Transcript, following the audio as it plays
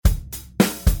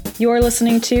You're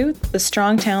listening to the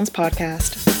Strong Towns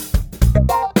Podcast.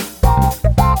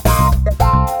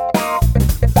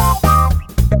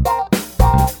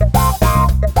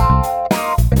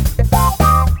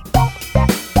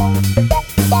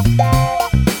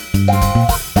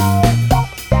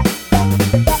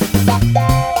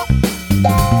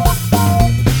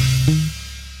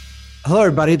 Hello,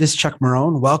 everybody. This is Chuck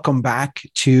Marone. Welcome back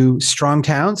to Strong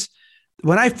Towns.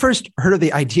 When I first heard of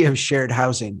the idea of shared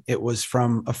housing, it was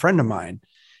from a friend of mine.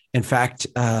 In fact,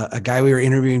 a guy we were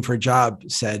interviewing for a job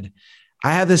said,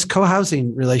 I have this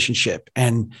co-housing relationship.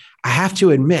 And I have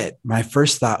to admit, my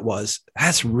first thought was,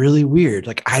 that's really weird.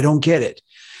 Like, I don't get it.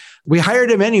 We hired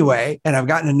him anyway, and I've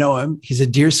gotten to know him. He's a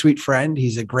dear, sweet friend.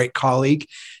 He's a great colleague.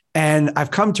 And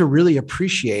I've come to really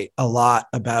appreciate a lot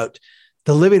about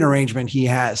the living arrangement he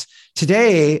has.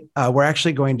 Today, we're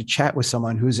actually going to chat with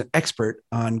someone who's an expert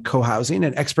on co-housing,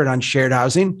 an expert on shared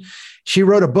housing. She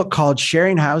wrote a book called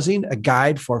Sharing Housing, a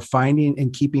guide for finding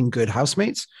and keeping good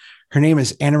housemates. Her name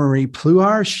is Annamarie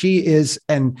Pluhar. She is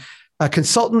a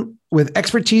consultant with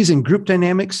expertise in group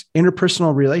dynamics,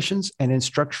 interpersonal relations, and in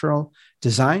structural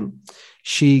design.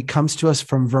 She comes to us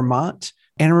from Vermont.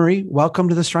 Annamarie, welcome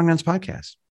to the Strong Towns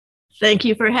Podcast. Thank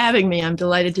you for having me. I'm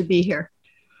delighted to be here.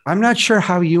 I'm not sure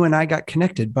how you and I got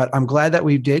connected, but I'm glad that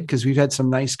we did because we've had some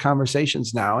nice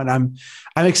conversations now. And I'm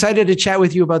excited to chat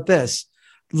with you about this.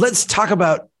 Let's talk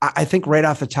about, I think right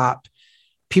off the top,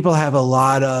 people have a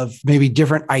lot of maybe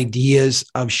different ideas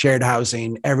of shared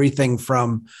housing, everything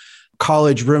from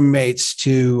college roommates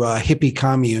to hippie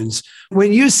communes.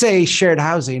 When you say shared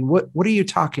housing, what are you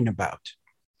talking about?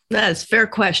 That's a fair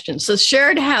question. So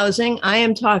shared housing, I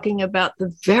am talking about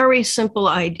the very simple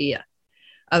idea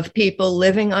of people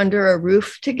living under a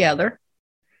roof together,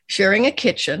 sharing a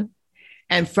kitchen.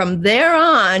 And from there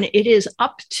on, it is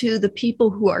up to the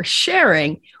people who are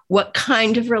sharing what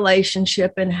kind of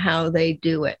relationship and how they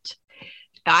do it.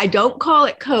 I don't call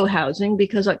it co-housing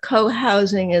because a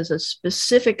co-housing is a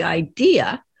specific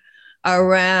idea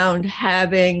around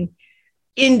having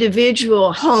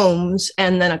individual homes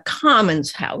and then a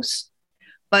commons house.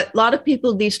 But a lot of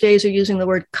people these days are using the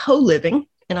word co-living,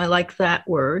 and I like that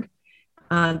word.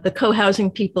 The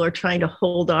co-housing people are trying to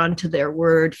hold on to their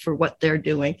word for what they're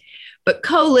doing. But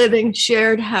co-living,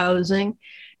 shared housing,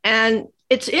 and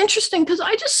it's interesting because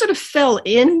I just sort of fell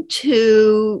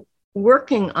into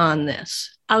working on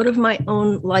this out of my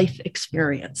own life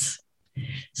experience.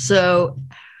 So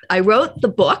I wrote the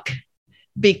book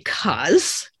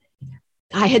because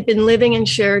I had been living in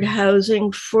shared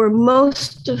housing for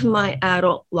most of my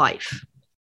adult life.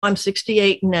 I'm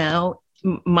 68 now.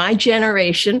 My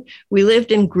generation, we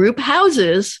lived in group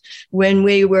houses when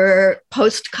we were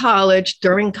post-college,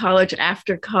 during college,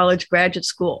 after college, graduate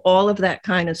school, all of that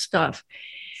kind of stuff.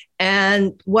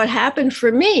 And what happened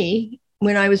for me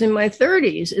when I was in my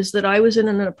 30s is that I was in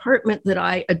an apartment that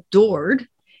I adored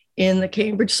in the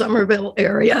Cambridge, Somerville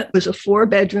area. It was a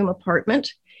 4-bedroom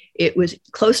apartment. It was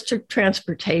close to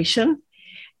transportation,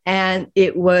 and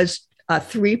it was a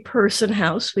 3-person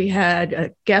house. We had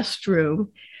a guest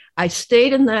room. I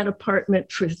stayed in that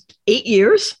apartment for 8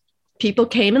 years. People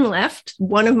came and left.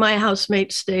 One of my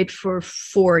housemates stayed for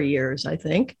 4 years, I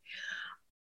think.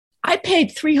 I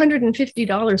paid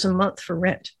 $350 a month for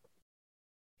rent.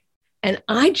 And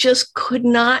I just could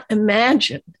not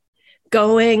imagine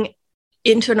going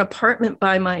into an apartment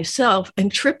by myself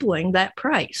and tripling that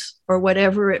price or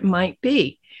whatever it might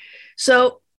be.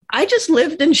 So I just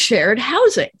lived in shared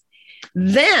housing.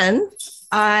 Then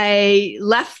I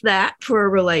left that for a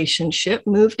relationship,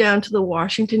 moved down to the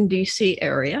Washington, D.C.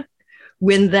 area.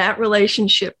 When that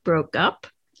relationship broke up,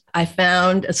 I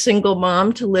found a single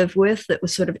mom to live with that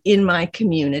was sort of in my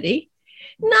community.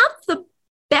 Not the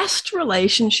best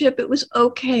relationship. It was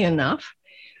okay enough.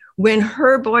 When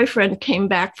her boyfriend came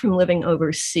back from living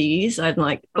overseas, I'm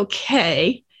like,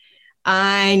 okay,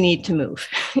 I need to move.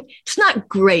 It's not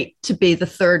great to be the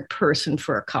third person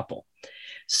for a couple.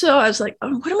 So I was like,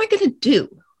 oh, what am I going to do?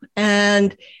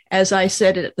 And as I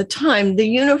said at the time, the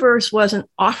universe wasn't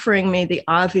offering me the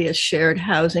obvious shared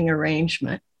housing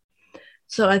arrangement.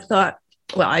 So I thought,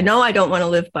 well, I know I don't want to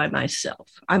live by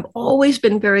myself. I've always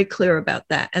been very clear about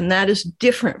that. And that is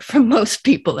different from most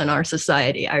people in our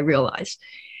society, I realized.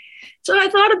 So I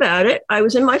thought about it. I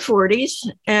was in my 40s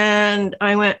and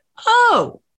I went,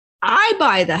 oh, I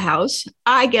buy the house,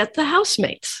 I get the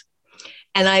housemates.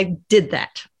 And I did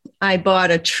that. I bought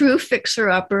a true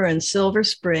fixer-upper in Silver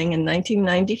Spring in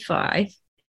 1995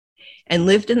 and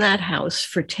lived in that house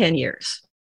for 10 years.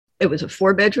 It was a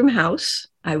 4-bedroom house.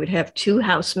 I would have 2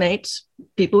 housemates.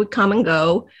 People would come and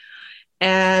go.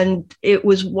 And it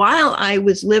was while I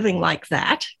was living like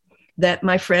that that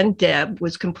my friend Deb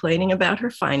was complaining about her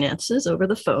finances over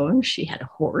the phone. She had a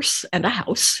horse and a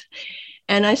house.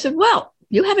 And I said, well,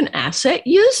 you have an asset,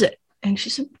 use it. And she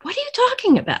said, what are you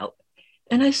talking about?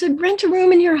 And I said, rent a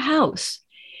room in your house.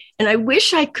 And I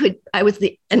wish I was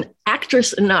an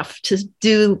actress enough to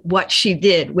do what she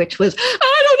did, which was,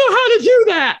 I don't know how to do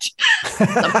that.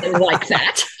 Something like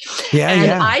that.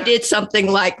 I did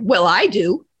something like, well, I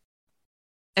do.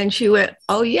 And she went,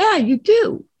 oh, yeah, you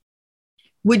do.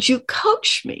 Would you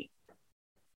coach me?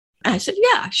 I said,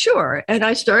 yeah, sure. And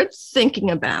I started thinking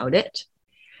about it.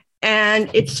 And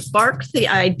it sparked the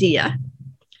idea.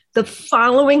 The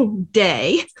following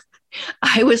day,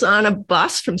 I was on a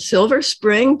bus from Silver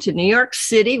Spring to New York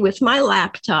City with my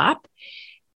laptop.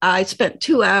 I spent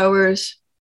 2 hours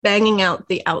banging out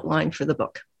the outline for the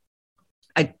book.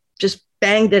 I just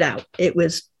banged it out. It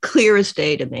was clear as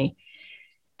day to me.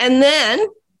 And then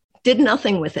did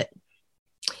nothing with it.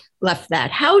 Left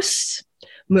that house,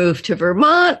 moved to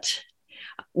Vermont,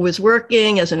 was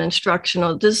working as an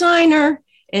instructional designer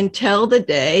until the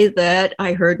day that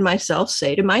I heard myself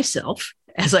say to myself,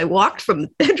 as I walked from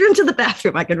the bedroom to the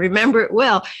bathroom, I can remember it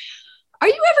well, are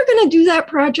you ever going to do that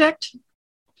project?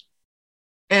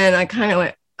 And I kind of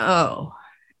went, oh.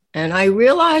 And I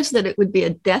realized that it would be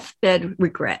a deathbed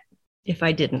regret if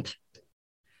I didn't.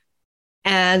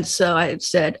 And so I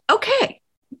said, okay,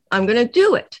 I'm going to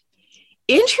do it.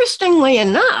 Interestingly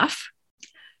enough,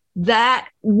 that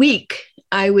week,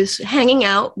 I was hanging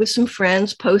out with some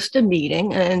friends post a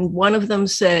meeting, and one of them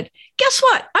said, guess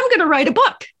what? I'm going to write a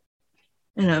book.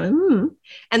 And I went,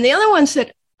 And the other one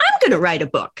said, I'm going to write a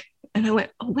book. And I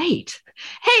went, oh, wait.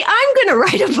 Hey, I'm going to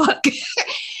write a book.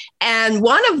 And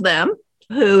one of them,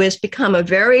 who has become a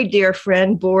very dear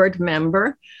friend, board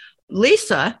member,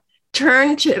 Lisa,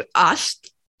 turned to us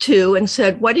two and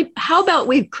said, how about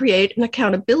we create an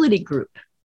accountability group?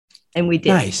 And we did.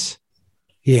 Nice.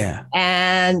 Yeah.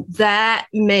 And that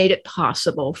made it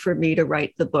possible for me to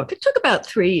write the book. It took about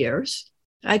 3 years.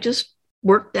 I just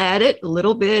worked at it a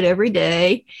little bit every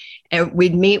day. And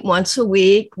we'd meet once a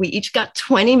week. We each got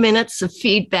 20 minutes of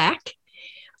feedback.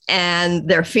 And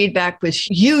their feedback was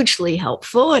hugely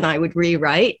helpful. And I would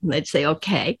rewrite and they'd say,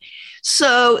 okay.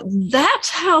 So that's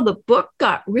how the book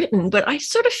got written. But I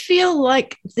sort of feel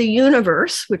like the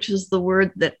universe, which is the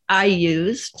word that I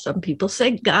use, some people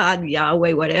say God,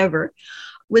 Yahweh, whatever,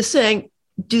 was saying,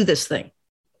 do this thing.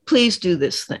 Please do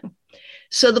this thing.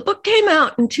 So the book came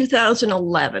out in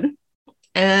 2011.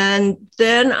 And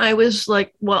then I was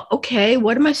like, well, okay,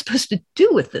 what am I supposed to do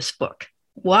with this book?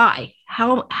 Why?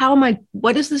 How am I,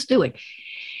 what is this doing?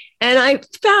 And I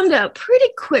found out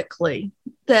pretty quickly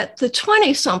that the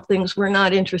 20-somethings were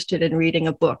not interested in reading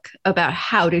a book about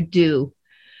how to do.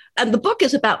 And the book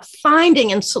is about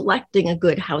finding and selecting a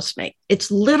good housemate.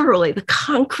 It's literally the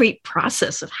concrete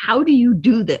process of how do you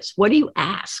do this? What do you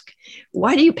ask?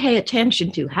 Why do you pay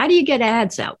attention to? How do you get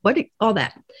ads out? All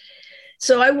that.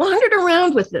 So I wandered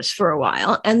around with this for a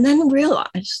while and then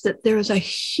realized that there is a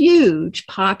huge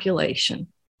population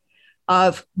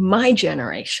of my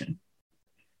generation,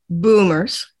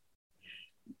 boomers,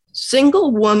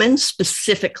 single women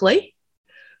specifically,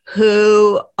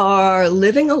 who are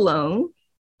living alone,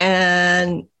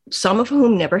 and some of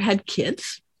whom never had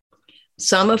kids,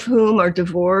 some of whom are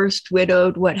divorced,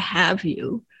 widowed, what have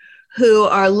you, who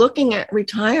are looking at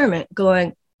retirement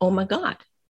going, oh my God,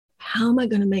 how am I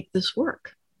going to make this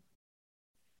work?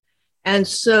 And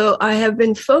so I have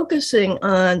been focusing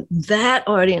on that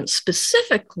audience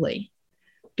specifically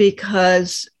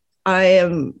because I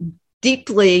am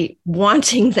deeply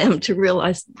wanting them to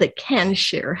realize they can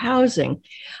share housing.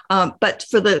 But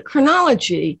for the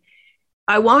chronology,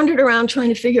 I wandered around trying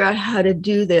to figure out how to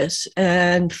do this.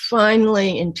 And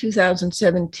finally, in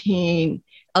 2017,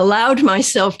 allowed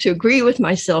myself to agree with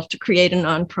myself to create a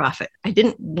nonprofit. I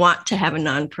didn't want to have a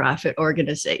nonprofit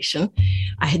organization.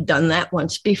 I had done that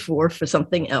once before for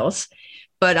something else,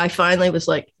 but I finally was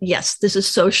like, yes, this is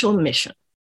social mission.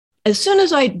 As soon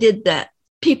as I did that,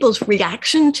 people's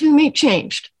reaction to me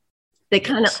changed. They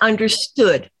kind of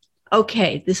understood,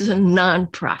 okay, this is a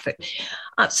nonprofit.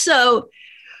 So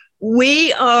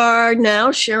we are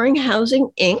now Sharing Housing,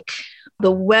 Inc.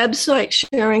 The website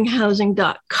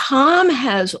sharinghousing.com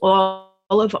has all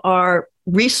of our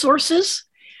resources.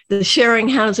 The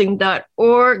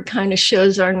sharinghousing.org kind of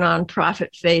shows our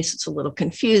nonprofit face. It's a little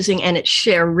confusing, and it's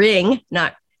sharing,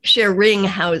 not sharing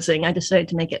housing. I decided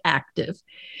to make it active.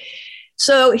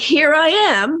 So here I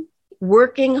am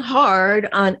working hard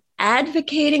on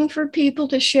advocating for people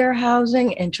to share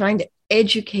housing and trying to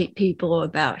educate people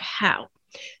about how.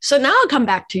 So now I'll come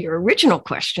back to your original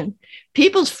question.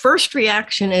 People's first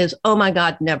reaction is, oh my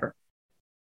God, never.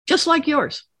 Just like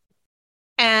yours.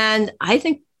 And I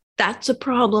think that's a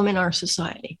problem in our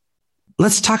society.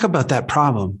 Let's talk about that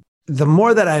problem. The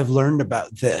more that I've learned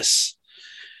about this,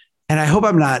 and I hope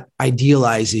I'm not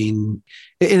idealizing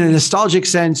in a nostalgic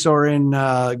sense or in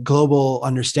a global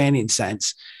understanding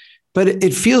sense, but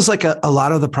it feels like a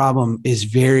lot of the problem is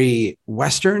very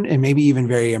Western and maybe even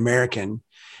very American.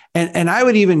 And I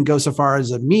would even go so far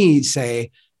as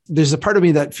say, there's a part of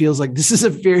me that feels like this is a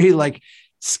very like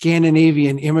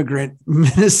Scandinavian immigrant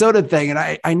Minnesota thing. And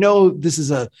I know this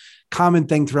is a common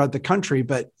thing throughout the country,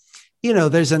 but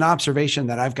there's an observation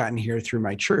that I've gotten here through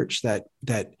my church that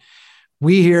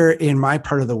we here in my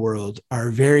part of the world are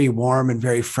very warm and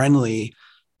very friendly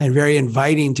and very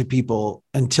inviting to people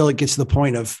until it gets to the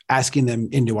point of asking them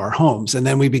into our homes. And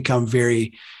then we become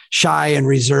very shy and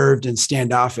reserved and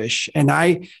standoffish. And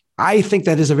I think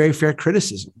that is a very fair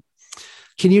criticism.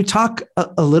 Can you talk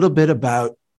a little bit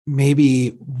about maybe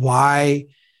why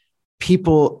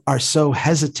people are so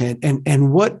hesitant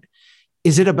and what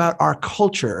is it about our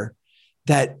culture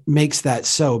that makes that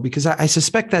so? Because I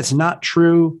suspect that's not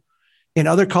true in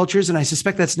other cultures, and I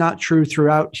suspect that's not true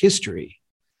throughout history.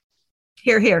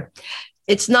 Here.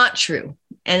 It's not true.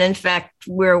 And in fact,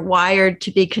 we're wired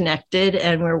to be connected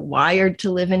and we're wired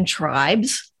to live in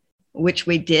tribes, which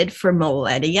we did for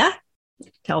millennia,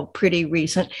 till pretty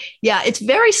recent. Yeah, it's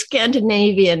very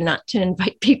Scandinavian not to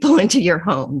invite people into your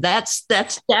home. That's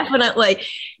definitely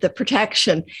the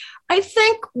protection. I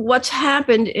think what's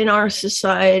happened in our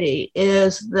society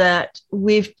is that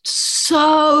we've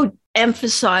so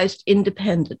emphasized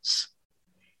independence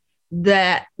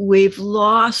that we've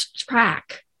lost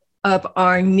track of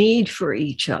our need for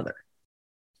each other.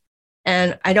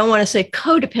 And I don't want to say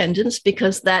codependence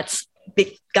because that's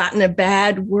gotten a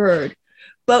bad word,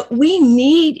 but we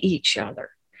need each other.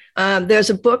 There's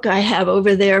a book I have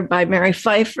over there by Mary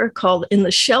Pfeiffer called In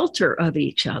the Shelter of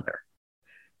Each Other.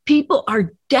 People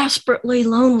are desperately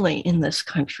lonely in this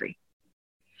country.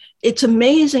 It's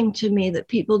amazing to me that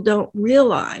people don't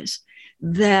realize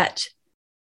that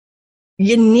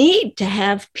you need to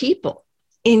have people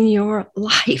in your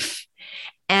life,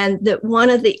 and that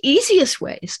one of the easiest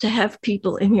ways to have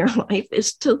people in your life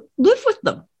is to live with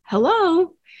them.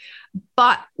 Hello.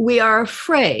 But we are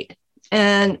afraid.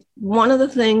 And one of the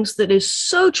things that is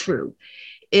so true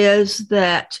is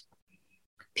that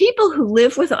people who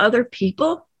live with other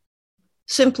people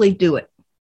simply do it.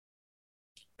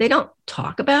 They don't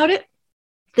talk about it.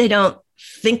 They don't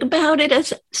think about it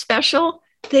as special.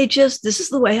 This is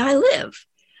the way I live.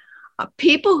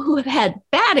 People who have had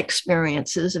bad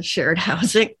experiences of shared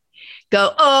housing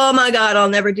go, oh my God, I'll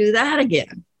never do that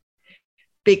again,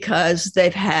 because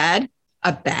they've had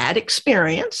a bad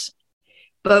experience.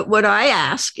 But what I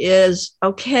ask is,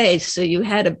 okay, so you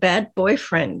had a bad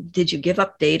boyfriend. Did you give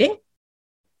up dating?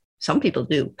 Some people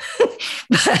do.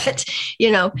 But,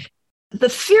 the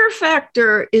fear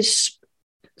factor is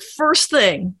first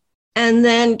thing. And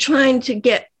then trying to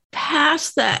get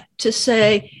past that to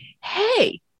say,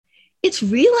 hey, it's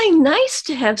really nice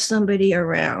to have somebody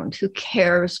around who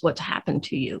cares what's happened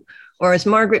to you. Or as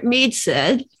Margaret Mead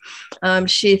said,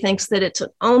 she thinks that it's an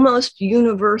almost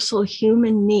universal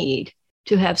human need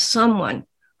to have someone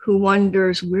who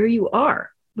wonders where you are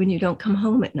when you don't come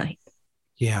home at night.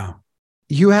 Yeah.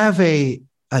 You have a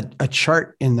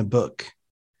chart in the book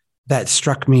that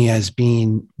struck me as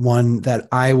being one that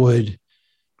I would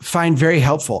find very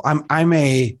helpful.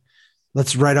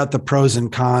 Let's write out the pros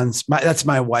and cons. That's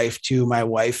my wife too. My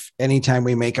wife, anytime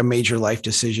we make a major life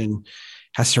decision,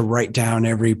 has to write down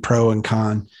every pro and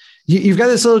con. You've got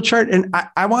this little chart. And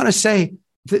I want to say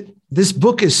that this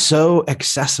book is so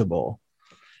accessible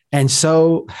and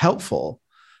so helpful.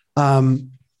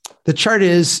 The chart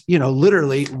is,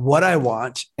 literally what I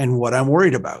want and what I'm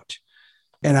worried about.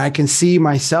 And I can see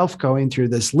myself going through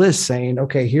this list saying,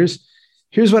 okay, here's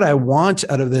what I want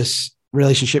out of this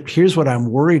relationship. Here's what I'm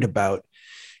worried about.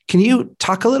 Can you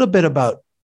talk a little bit about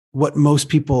what most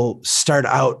people start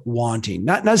out wanting?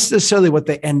 Not necessarily what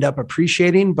they end up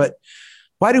appreciating, but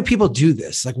why do people do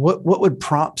this? Like what would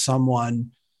prompt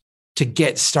someone to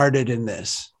get started in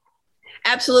this?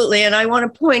 Absolutely. And I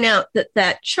want to point out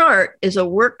that chart is a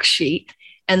worksheet,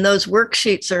 and those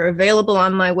worksheets are available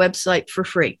on my website for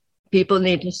free. People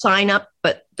need to sign up,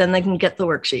 but then they can get the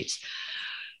worksheets.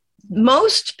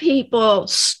 Most people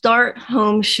start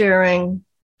home sharing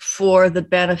for the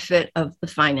benefit of the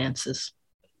finances,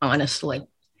 honestly,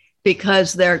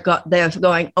 because they're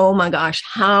going, oh my gosh,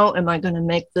 how am I going to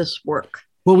make this work?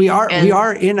 Well, we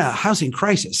are in a housing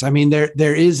crisis. I mean,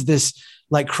 there is this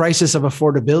like crisis of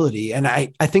affordability. And I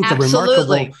think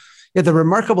the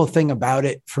remarkable thing about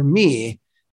it for me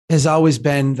has always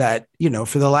been that,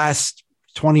 for the last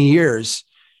 20 years,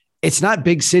 it's not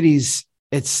big cities.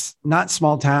 It's not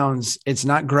small towns. It's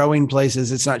not growing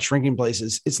places. It's not shrinking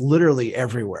places. It's literally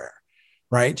everywhere.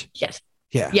 Right? Yes.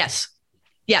 Yeah.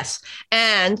 Yes.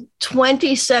 And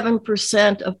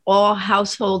 27% of all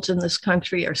households in this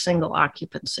country are single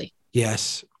occupancy.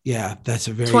 Yes. Yeah. That's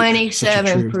a very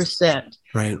 27%.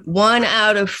 Right. 1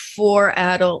 out of 4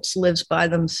 adults lives by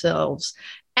themselves.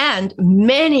 And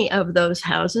many of those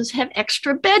houses have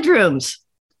extra bedrooms.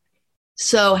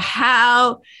 So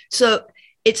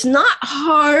it's not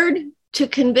hard to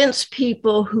convince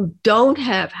people who don't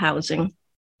have housing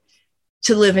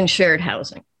to live in shared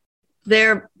housing.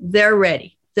 They're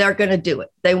ready. They're going to do it.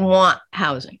 They want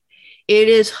housing. It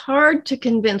is hard to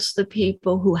convince the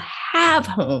people who have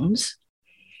homes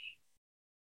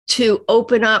to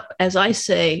open up, as I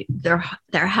say, their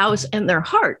house and their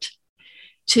heart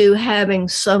to having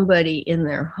somebody in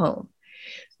their home.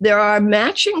 There are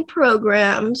matching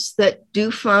programs that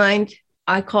do find,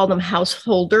 I call them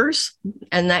householders,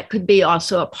 and that could be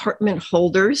also apartment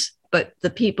holders, but the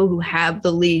people who have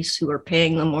the lease, who are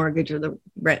paying the mortgage or the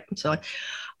rent and so on,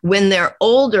 when they're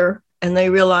older and they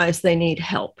realize they need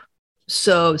help.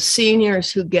 So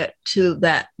seniors who get to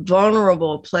that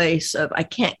vulnerable place of, I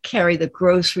can't carry the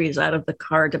groceries out of the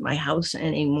car to my house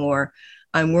anymore.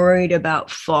 I'm worried about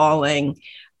falling.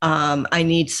 I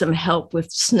need some help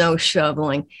with snow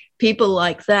shoveling. People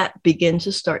like that begin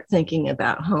to start thinking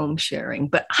about home sharing.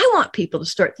 But I want people to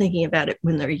start thinking about it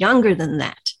when they're younger than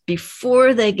that,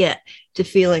 before they get to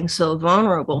feeling so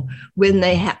vulnerable, when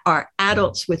they are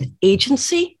adults with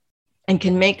agency and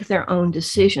can make their own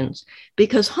decisions.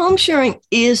 Because home sharing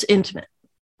is intimate,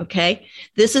 okay?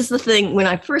 This is the thing. When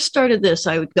I first started this,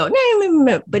 I would go,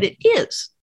 no, but it is.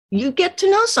 You get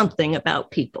to know something about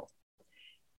people.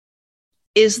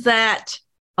 Is that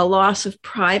a loss of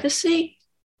privacy,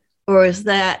 or is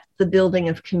that the building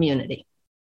of community?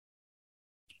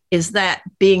 Is that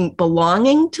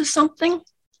belonging to something?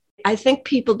 I think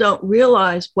people don't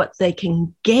realize what they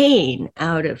can gain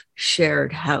out of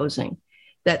shared housing.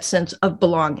 That sense of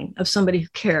belonging, of somebody who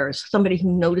cares, somebody who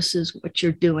notices what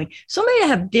you're doing, somebody to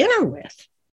have dinner with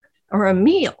or a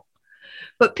meal.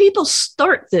 But people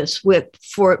start this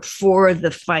for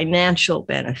the financial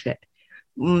benefit.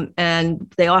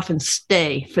 And they often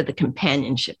stay for the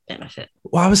companionship benefit.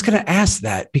 Well, I was going to ask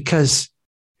that because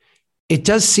it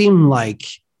does seem like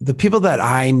the people that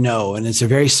I know, and it's a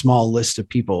very small list of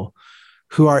people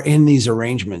who are in these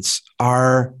arrangements,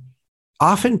 are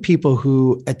often people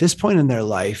who at this point in their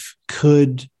life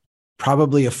could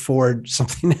probably afford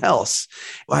something else.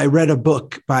 I read a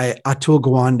book by Atul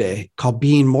Gawande called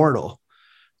Being Mortal,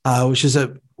 which is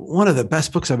one of the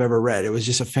best books I've ever read. It was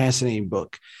just a fascinating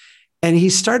book. And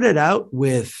he started out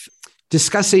with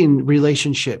discussing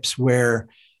relationships where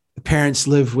the parents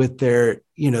live with their,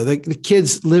 the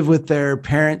kids live with their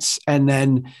parents, and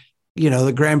then,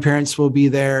 the grandparents will be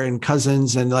there and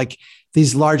cousins and like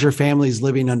these larger families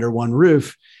living under one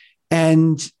roof.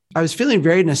 And I was feeling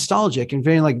very nostalgic and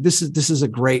feeling like this is a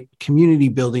great community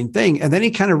building thing. And then he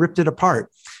kind of ripped it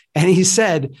apart. And he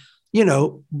said,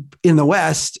 in the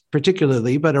West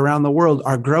particularly, but around the world,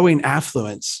 our growing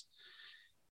affluence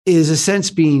is a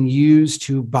sense being used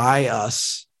to buy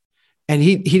us. And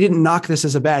he didn't knock this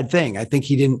as a bad thing. I think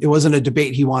it wasn't a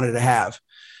debate he wanted to have,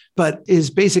 but is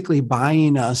basically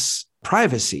buying us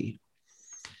privacy.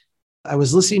 I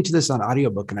was listening to this on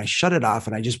audiobook and I shut it off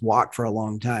and I just walked for a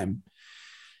long time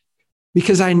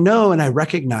because I know and I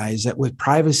recognize that with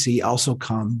privacy also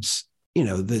comes,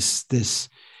 this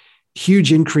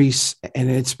huge increase,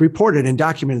 and it's reported and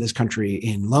documented in this country,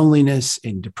 in loneliness,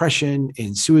 in depression,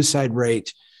 in suicide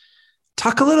rate.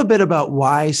 Talk a little bit about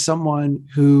why someone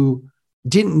who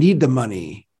didn't need the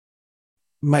money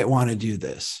might want to do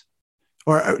this.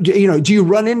 Or, do you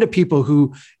run into people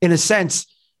who, in a sense,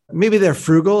 maybe they're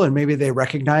frugal and maybe they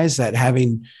recognize that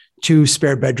having 2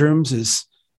 spare bedrooms is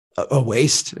a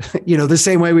waste, the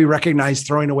same way we recognize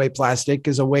throwing away plastic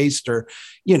is a waste, or,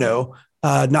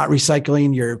 not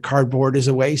recycling your cardboard is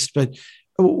a waste. But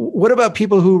what about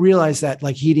people who realize that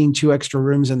like heating 2 extra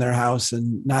rooms in their house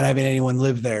and not having anyone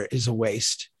live there is a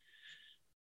waste?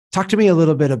 Talk to me a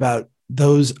little bit about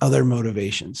those other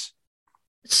motivations.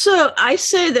 So I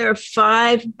say there are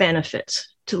 5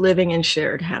 benefits to living in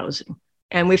shared housing.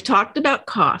 And we've talked about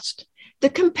cost. The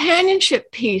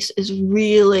companionship piece is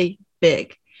really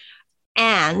big.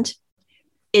 And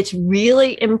it's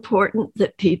really important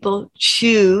that people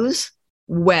choose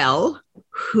well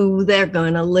who they're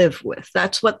going to live with.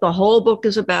 That's what the whole book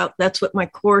is about. That's what my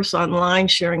course online,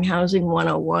 Sharing Housing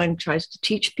 101, tries to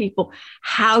teach people.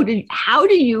 How do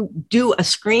you do a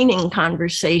screening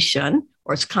conversation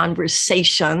or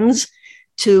conversations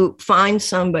to find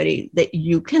somebody that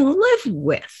you can live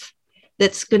with,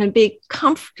 that's going to be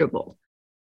comfortable.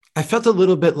 I felt a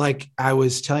little bit like I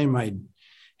was trying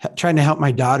to help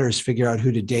my daughters figure out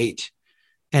who to date.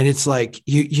 And it's like,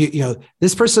 you know,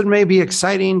 this person may be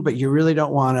exciting, but you really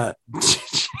don't want to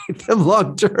date them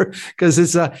long term, because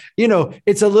it's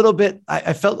it's a little bit,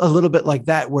 I felt a little bit like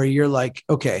that, where you're like,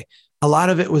 okay, a lot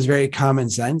of it was very common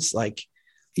sense. Like,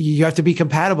 you have to be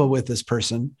compatible with this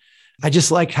person. I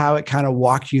just liked how it kind of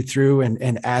walked you through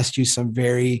and asked you some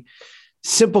very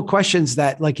simple questions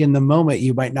that, like, in the moment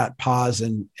you might not pause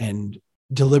and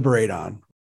deliberate on.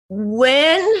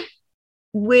 When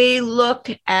we look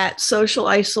at social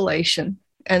isolation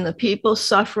and the people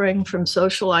suffering from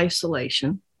social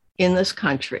isolation in this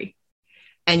country,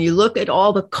 and you look at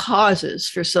all the causes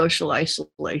for social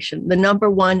isolation, the number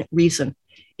one reason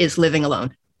is living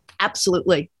alone.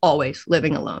 Absolutely, always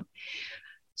living alone.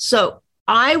 So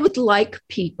I would like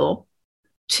people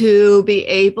to be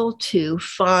able to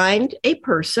find a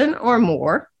person or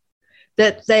more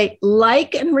that they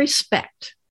like and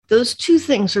respect. Those two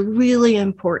things are really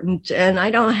important. And I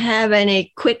don't have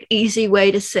any quick, easy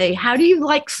way to say, how do you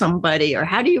like somebody or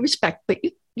how do you respect? But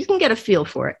you can get a feel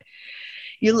for it.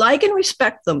 You like and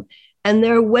respect them. And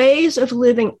their ways of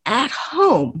living at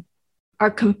home are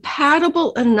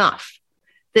compatible enough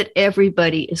that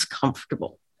everybody is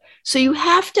comfortable. So you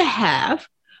have to have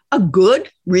a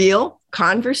good, real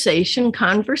conversations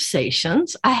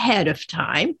ahead of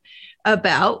time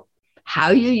about how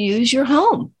you use your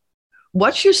home.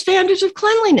 What's your standards of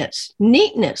cleanliness,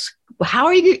 neatness?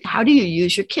 How do you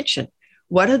use your kitchen?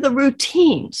 What are the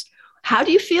routines? How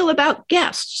do you feel about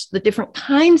guests, the different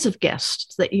kinds of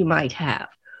guests that you might have?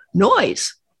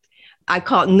 Noise. I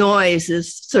call it noise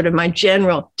is sort of my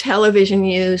general television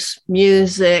use,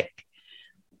 music,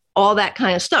 all that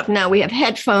kind of stuff. Now we have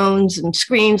headphones and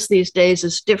screens these days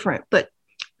is different, but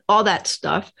all that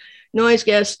stuff, noise,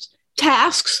 guests,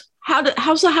 tasks,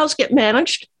 how's the house get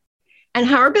managed? And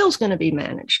how are bills going to be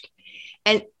managed?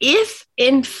 And if,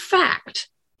 in fact,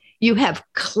 you have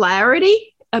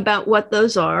clarity about what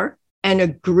those are and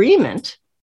agreement,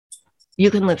 you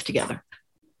can live together.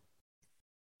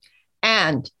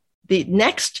 And the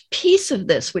next piece of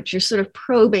this, which you're sort of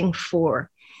probing for,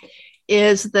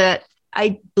 is that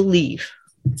I believe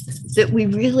that we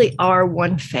really are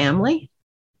one family.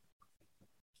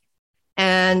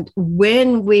 And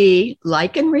when we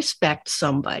like and respect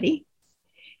somebody,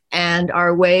 and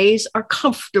our ways are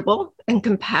comfortable and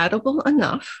compatible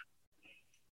enough,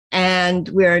 and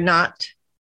we're not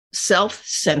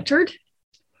self-centered,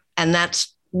 and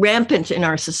that's rampant in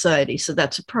our society, so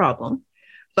that's a problem.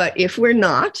 But if we're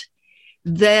not,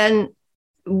 then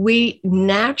we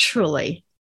naturally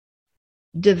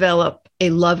develop a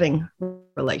loving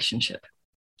relationship.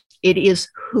 It is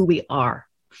who we are,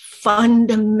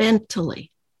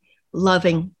 fundamentally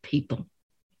loving people.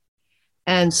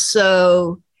 And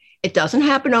so it doesn't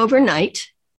happen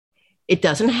overnight. It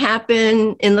doesn't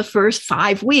happen in the first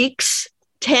 5 weeks,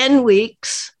 10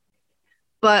 weeks.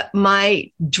 But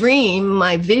my dream,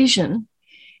 my vision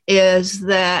is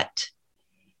that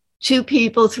 2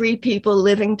 people, 3 people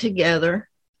living together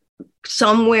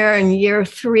somewhere in year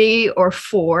 3 or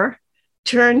 4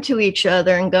 turn to each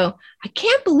other and go, I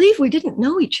can't believe we didn't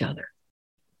know each other.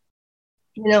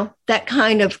 You know, that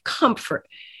kind of comfort.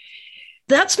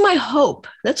 That's my hope.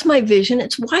 That's my vision.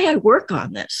 It's why I work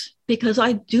on this, because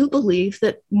I do believe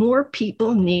that more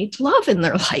people need love in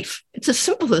their life. It's as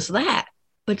simple as that,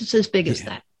 but it's as big as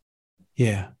that.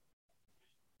 Yeah.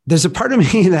 There's a part of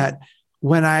me that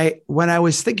when I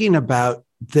was thinking about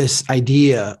this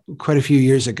idea quite a few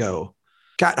years ago,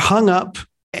 got hung up,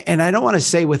 and I don't want to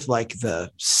say with like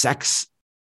the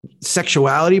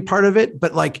sexuality part of it,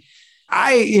 but like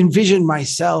I envision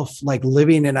myself like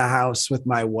living in a house with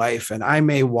my wife, and I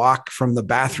may walk from the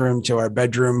bathroom to our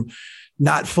bedroom,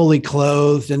 not fully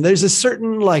clothed. And there's a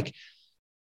certain like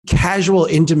casual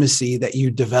intimacy that you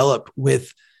develop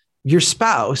with your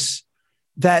spouse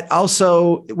that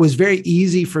also was very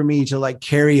easy for me to like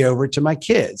carry over to my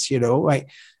kids. You know,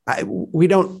 we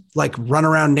don't like run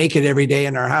around naked every day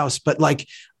in our house, but like,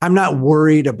 I'm not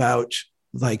worried about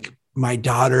like my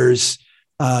daughters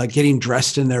getting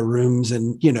dressed in their rooms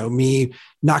and, you know, me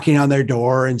knocking on their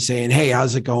door and saying, hey,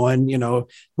 how's it going? You know,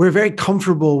 we're very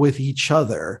comfortable with each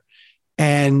other.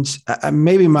 And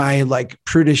maybe my like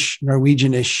prudish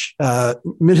Norwegianish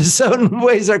Minnesotan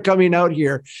ways are coming out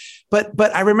here.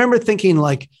 But I remember thinking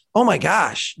like, oh my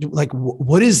gosh, like,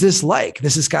 what is this like?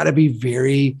 This has got to be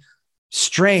very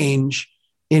strange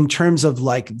in terms of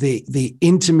like the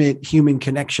intimate human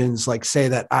connections, like say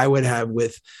that I would have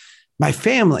with my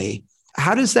family.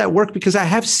 How does that work? Because I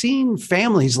have seen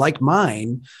families like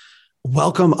mine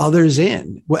welcome others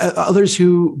in, others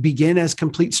who begin as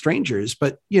complete strangers,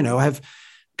 but, have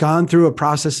gone through a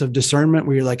process of discernment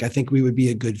where you're like, I think we would be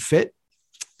a good fit.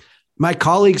 My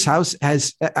colleague's house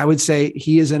I would say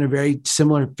he is in a very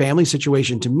similar family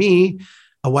situation to me,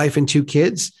 a wife and 2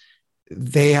 kids.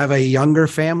 They have a younger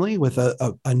family with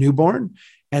a newborn,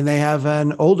 and they have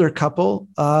an older couple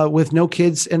with no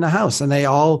kids in the house, and they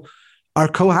all are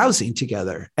co-housing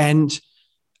together. And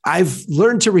I've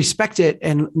learned to respect it,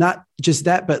 and not just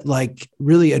that, but like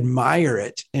really admire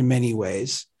it in many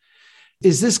ways.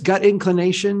 Is this gut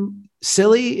inclination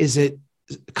silly? Is it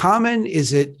common?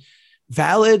 Is it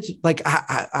valid? Like,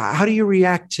 how do you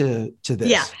react to this?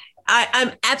 Yeah,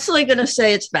 I'm absolutely going to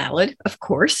say it's valid, of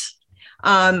course,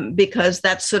 because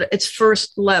that's it's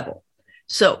first level.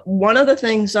 So one of the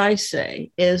things I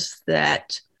say is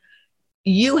that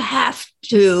you have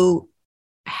to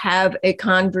have a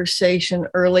conversation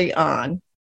early on.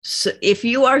 So if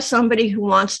you are somebody who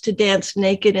wants to dance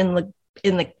naked in the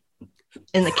kitchen,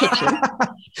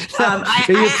 I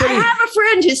have a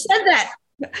friend who said that.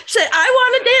 Said, I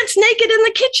want to dance naked in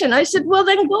the kitchen. I said, well,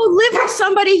 then go live with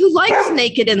somebody who likes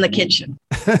naked in the kitchen.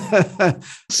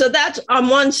 So that's on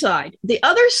one side. The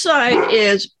other side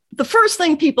is the first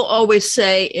thing people always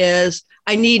say is,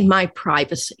 I need my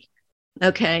privacy.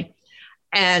 Okay.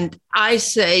 And I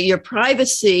say your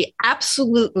privacy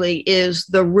absolutely is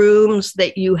the rooms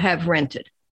that you have rented.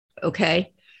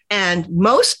 Okay. And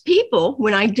most people,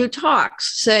 when I do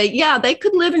talks, say, yeah, they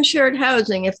could live in shared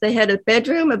housing if they had a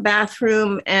bedroom, a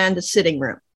bathroom, and a sitting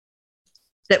room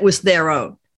that was their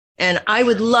own. And I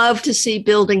would love to see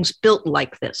buildings built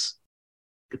like this.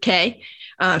 Okay.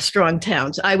 Strong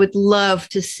towns. I would love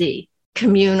to see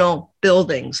communal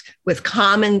buildings with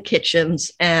common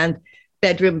kitchens and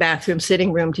bedroom, bathroom,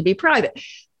 sitting room to be private.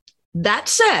 That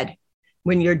said,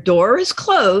 when your door is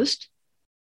closed,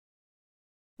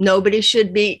 nobody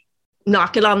should be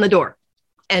knocking on the door.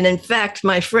 And in fact,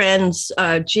 my friends,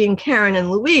 Jean, Karen,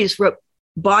 and Louise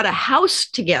bought a house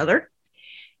together,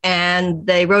 and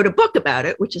they wrote a book about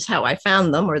it, which is how I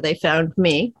found them, or they found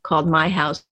me, called My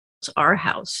House, Our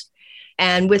House.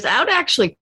 And without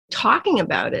actually talking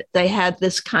about it, they had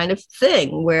this kind of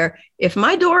thing where if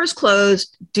my door is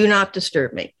closed, do not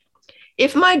disturb me.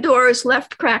 If my door is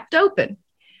left cracked open,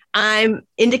 I'm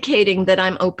indicating that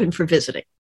I'm open for visiting.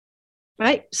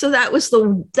 Right. So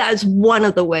that's one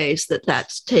of the ways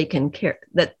that's taken care,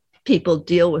 that people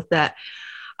deal with that.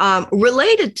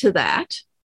 Related to that,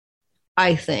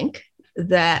 I think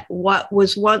that what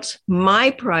was once my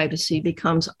privacy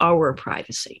becomes our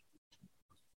privacy.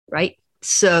 Right.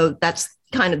 So that's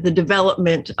kind of the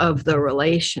development of the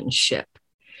relationship.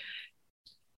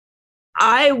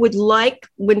 I would like,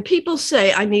 when people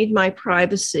say, I need my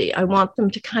privacy, I want them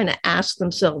to kind of ask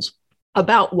themselves,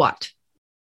 about what?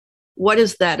 What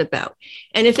is that about?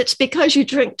 And if it's because you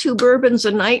drink 2 bourbons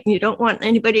a night and you don't want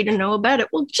anybody to know about it,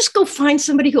 well, just go find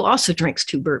somebody who also drinks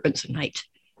 2 bourbons a night.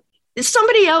 It's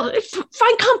somebody else,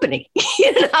 find company,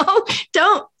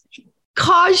 don't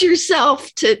cause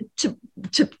yourself to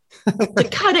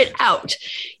cut it out,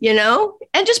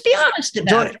 and just be honest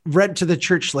about it. Don't rent to the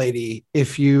church lady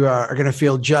if you are going to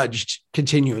feel judged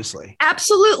continuously.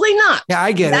 Absolutely not. Yeah,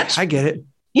 I get it.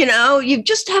 You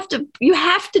just have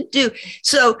to do.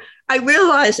 So I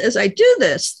realize as I do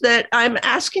this, that I'm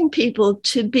asking people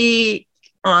to be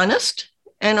honest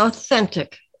and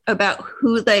authentic about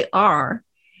who they are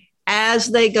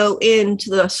as they go into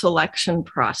the selection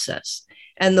process.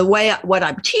 And what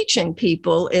I'm teaching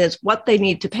people is what they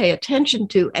need to pay attention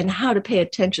to and how to pay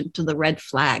attention to the red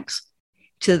flags,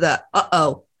 to the,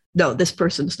 no, this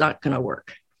person's not going to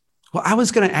work. Well, I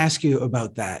was going to ask you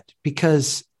about that,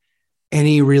 because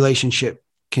any relationship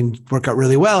can work out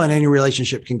really well and any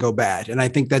relationship can go bad. And I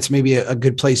think that's maybe a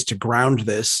good place to ground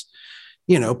this.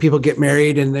 People get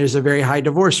married and there's a very high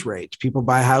divorce rate. People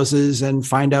buy houses and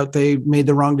find out they made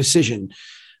the wrong decision.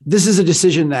 This is a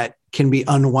decision that can be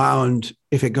unwound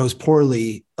if it goes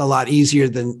poorly a lot easier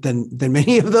than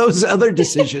many of those other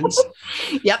decisions.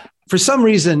 Yep. For some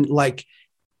reason, like,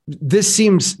 this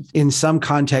seems in some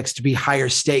context to be higher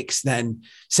stakes than,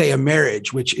 say, a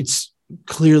marriage, which it's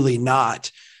clearly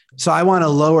not. So I want to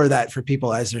lower that for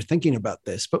people as they're thinking about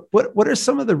this. But what are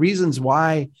some of the reasons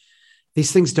why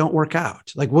these things don't work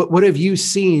out? Like, what have you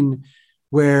seen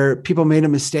where people made a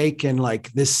mistake and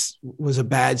like this was a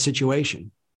bad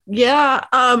situation? Yeah,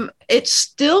 it's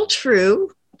still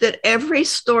true that every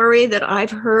story that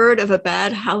I've heard of a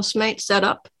bad housemate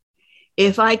setup,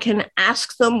 if I can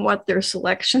ask them what their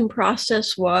selection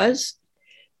process was,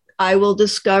 I will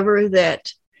discover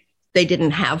that they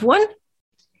didn't have one.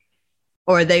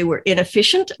 or they were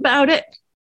inefficient about it,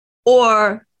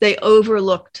 or they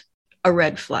overlooked a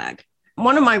red flag.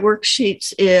 One of my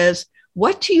worksheets is,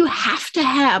 what do you have to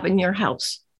have in your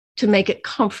house to make it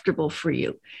comfortable for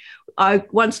you? I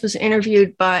once was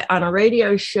interviewed on a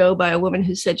radio show by a woman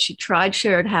who said she tried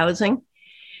shared housing.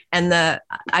 And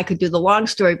I could do the long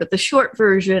story, but the short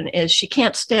version is she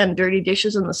can't stand dirty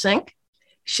dishes in the sink.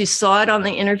 She saw it on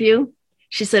the interview.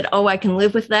 She said, oh, I can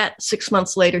live with that. 6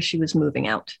 months later, she was moving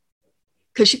out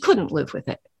because she couldn't live with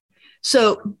it.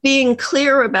 So being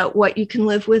clear about what you can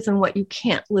live with and what you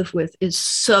can't live with is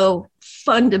so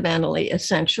fundamentally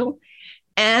essential.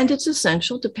 And it's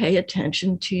essential to pay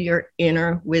attention to your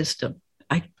inner wisdom.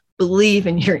 I believe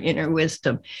in your inner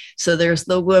wisdom. So there's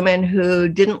the woman who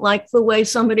didn't like the way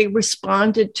somebody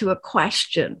responded to a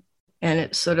question. And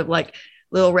it's sort of like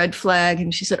little red flag.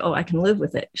 And she said, oh, I can live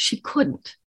with it. She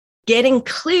couldn't. Getting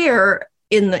clear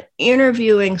in the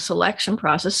interviewing selection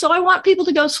process. So I want people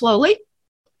to go slowly.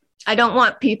 I don't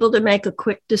want people to make a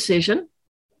quick decision.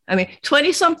 I mean,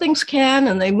 20-somethings can,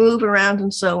 and they move around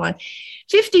and so on.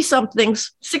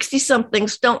 50-somethings,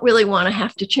 60-somethings don't really want to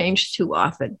have to change too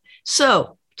often.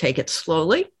 So take it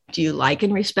slowly. Do you like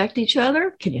and respect each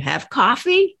other? Can you have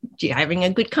coffee? Do you having a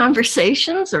good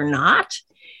conversations or not?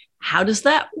 How does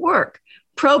that work?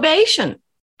 Probation.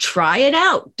 Try it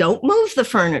out. Don't move the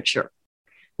furniture.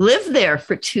 Live there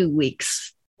for 2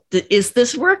 weeks. Is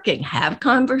this working? Have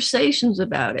conversations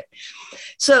about it.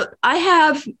 So I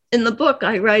have, in the book,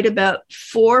 I write about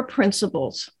 4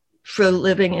 principles for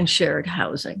living in shared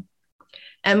housing.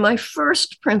 And my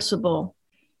first principle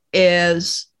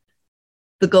is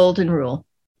the golden rule.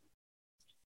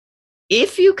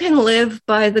 If you can live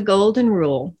by the golden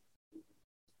rule,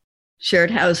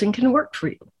 shared housing can work for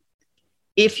you.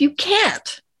 If you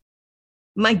can't,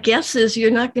 my guess is you're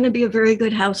not going to be a very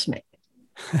good housemate.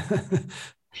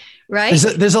 Right?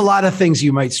 There's a lot of things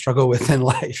you might struggle with in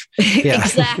life. Yeah.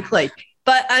 Exactly.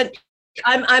 But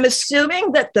I'm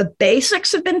assuming that the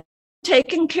basics have been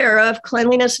taken care of: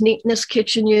 cleanliness, neatness,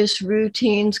 kitchen use,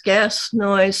 routines, gas,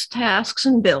 noise, tasks,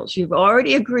 and bills. You've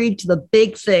already agreed to the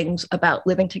big things about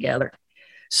living together.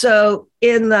 So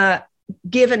in the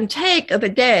give and take of a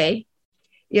day,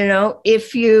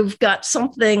 if you've got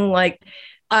something like,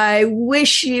 I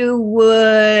wish you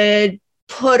would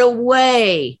put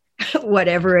away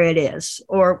whatever it is,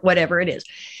 or whatever it is.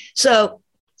 So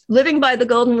living by the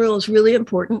golden rule is really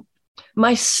important.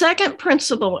 My second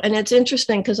principle, and it's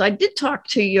interesting because I did talk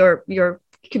to your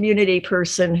community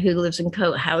person who lives in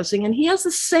co-housing, and he has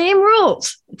the same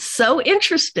rules. It's so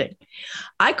interesting.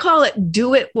 I call it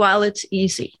do it while it's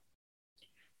easy.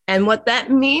 And what that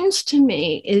means to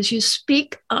me is you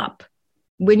speak up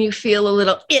when you feel a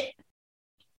little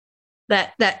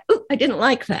ooh, I didn't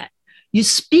like that. You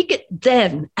speak it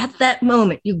then at that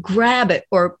moment. You grab it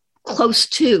or close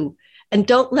to, and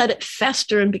don't let it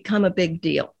fester and become a big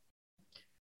deal,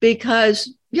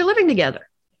 because you're living together.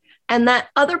 And that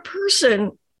other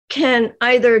person can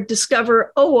either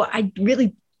discover, oh,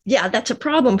 that's a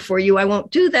problem for you. I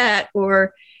won't do that.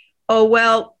 Or, oh,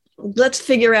 well, let's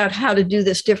figure out how to do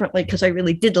this differently because I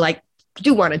really do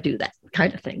want to do that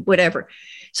kind of thing, whatever.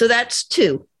 So that's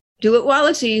 2. Do it while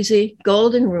it's easy,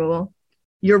 golden rule.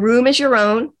 Your room is your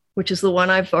own, which is the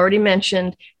one I've already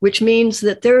mentioned, which means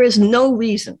that there is no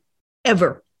reason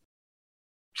ever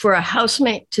for a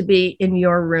housemate to be in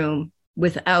your room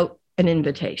without an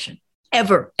invitation.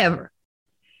 Ever, ever.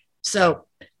 So,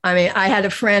 I had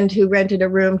a friend who rented a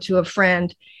room to a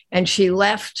friend, and she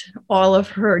left all of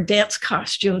her dance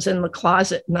costumes in the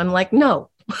closet. And I'm like, no,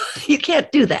 you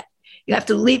can't do that. You have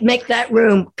to make that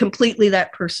room completely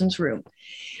that person's room.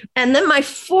 And then my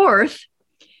fourth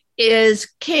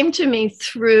came to me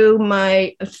through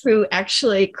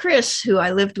actually Chris, who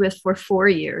I lived with for 4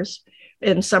 years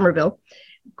in Somerville.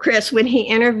 Chris, when he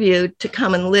interviewed to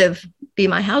come and be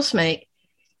my housemate,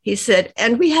 he said,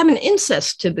 and we have an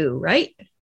incest taboo, right?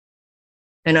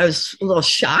 And I was a little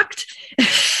shocked.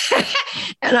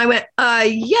 And I went,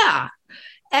 yeah.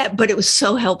 But it was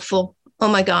so helpful. Oh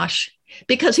my gosh.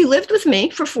 Because he lived with me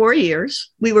for 4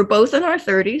 years. We were both in our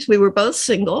 30s. We were both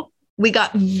single. We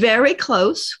got very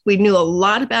close. We knew a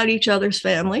lot about each other's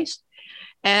families.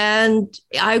 And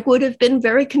I would have been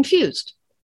very confused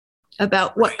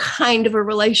about what kind of a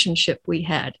relationship we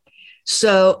had.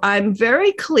 So I'm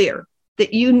very clear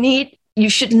that you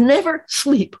should never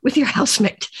sleep with your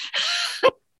housemate.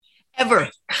 Ever.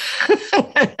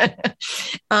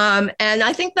 And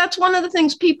I think that's one of the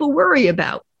things people worry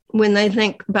about when they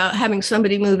think about having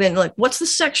somebody move in. Like, what's the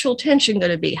sexual tension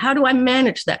going to be? How do I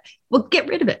manage that? Well, get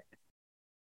rid of it.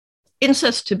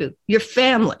 Incest taboo, your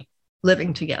family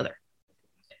living together.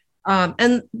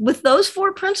 And with those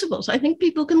four principles, I think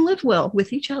people can live well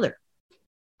with each other.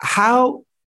 How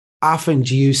often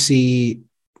do you see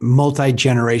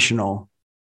multi-generational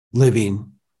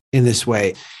living in this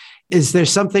way? Is there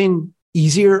something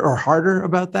easier or harder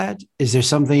about that? Is there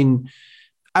something,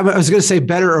 I was going to say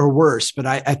better or worse, but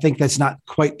I think that's not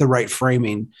quite the right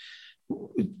framing.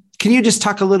 Can you just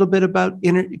talk a little bit about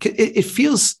it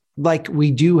feels like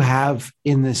we do have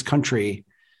in this country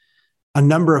a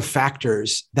number of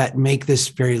factors that make this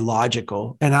very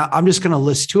logical. And I'm just going to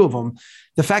list two of them.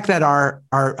 The fact that our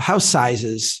house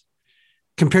sizes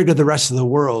compared to the rest of the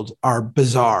world are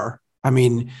bizarre. I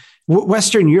mean,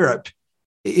 Western Europe,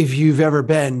 if you've ever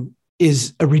been,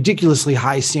 is a ridiculously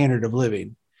high standard of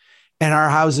living. And our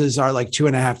houses are like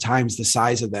 2.5 times the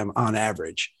size of them on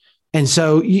average. And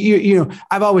so,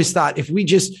 I've always thought if we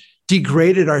just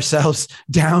degraded ourselves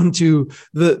down to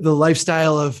the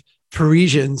lifestyle of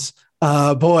Parisians,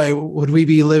 boy, would we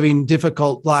be living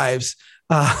difficult lives.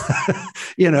 That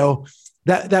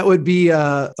would be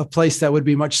a place that would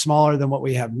be much smaller than what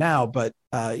we have now, but,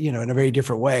 in a very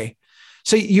different way.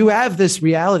 So you have this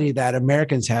reality that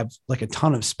Americans have like a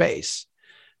ton of space.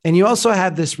 And you also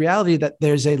have this reality that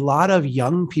there's a lot of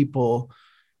young people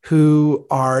who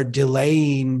are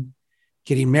delaying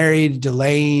getting married,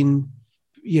 delaying,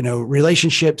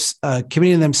 relationships,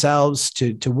 committing themselves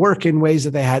to work in ways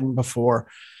that they hadn't before.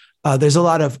 There's a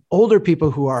lot of older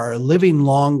people who are living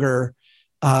longer.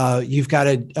 You've got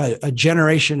a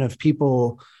generation of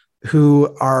people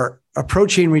who are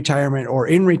approaching retirement or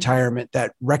in retirement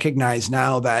that recognize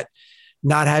now that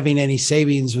not having any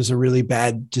savings was a really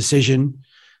bad decision.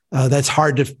 That's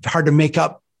hard to make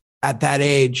up at that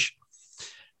age.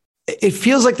 It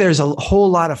feels like there's a whole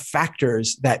lot of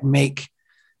factors that make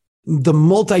the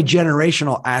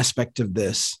multi-generational aspect of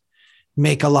this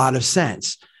make a lot of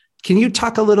sense. Can you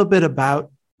talk a little bit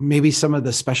about maybe some of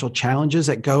the special challenges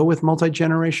that go with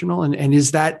multi-generational? And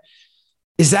is that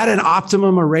an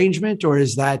optimum arrangement, or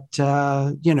is that,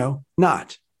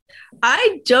 not?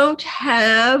 I don't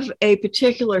have a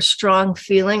particular strong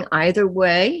feeling either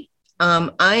way.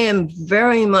 I am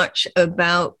very much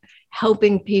about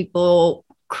helping people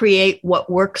create what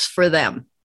works for them.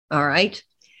 All right.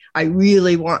 I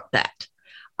really want that.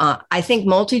 I think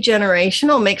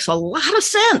multi-generational makes a lot of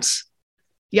sense.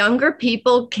 Younger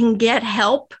people can get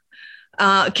help,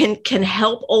 can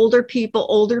help older people.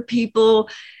 Older people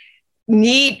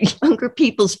need younger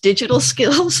people's digital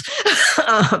skills.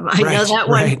 I know that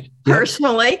one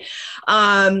personally.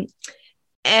 Yep.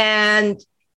 And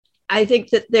I think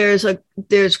that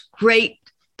there's great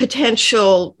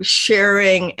potential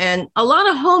sharing, and a lot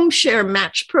of home share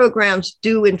match programs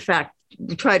do, in fact,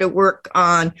 try to work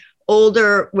on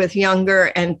older with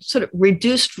younger and sort of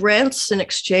reduced rents in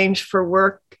exchange for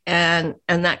work and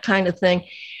that kind of thing.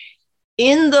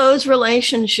 In those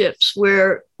relationships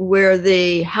where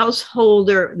the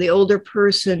householder, the older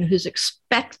person who's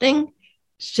expecting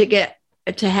to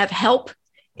have help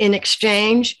in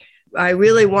exchange, I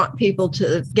really want people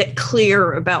to get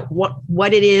clear about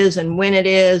what it is and when it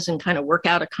is and kind of work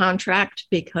out a contract,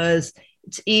 because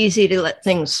it's easy to let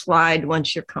things slide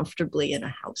once you're comfortably in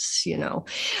a house,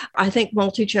 I think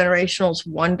multi-generational is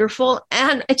wonderful.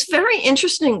 And it's very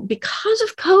interesting because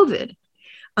of COVID.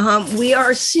 We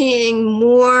are seeing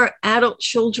more adult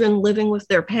children living with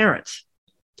their parents.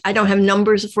 I don't have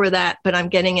numbers for that, but I'm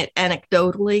getting it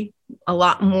anecdotally. A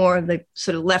lot more. They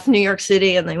sort of left New York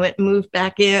City and they went and moved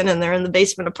back in, and they're in the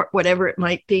basement apart, whatever it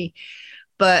might be.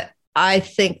 But I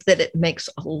think that it makes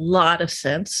a lot of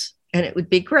sense and it would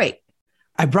be great.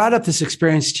 I brought up this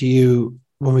experience to you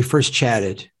when we first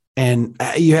chatted, and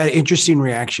you had an interesting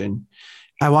reaction.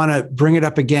 I want to bring it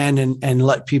up again and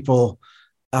let people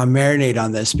marinate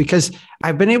on this, because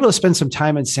I've been able to spend some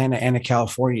time in Santa Ana,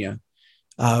 California,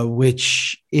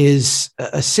 which is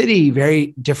a city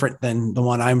very different than the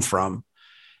one I'm from.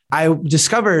 I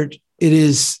discovered it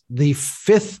is the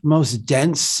 5th most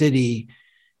dense city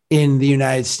in the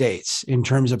United States in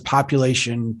terms of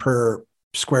population per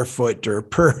square foot or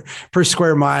per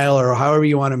square mile, or however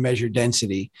you want to measure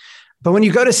density. But when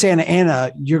you go to Santa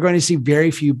Ana, you're going to see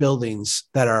very few buildings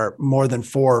that are more than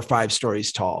 4 or 5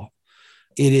 stories tall.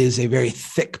 It is a very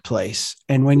thick place.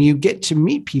 And when you get to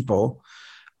meet people,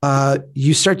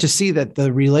 you start to see that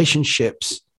the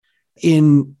relationships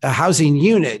in a housing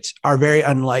unit are very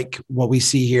unlike what we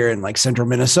see here in like central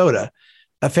Minnesota.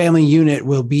 A family unit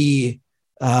will be,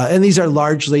 and these are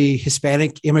largely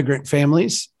Hispanic immigrant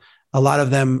families, a lot of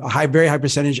them, very high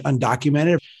percentage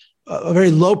undocumented, a very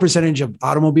low percentage of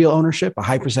automobile ownership, a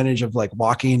high percentage of like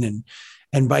walking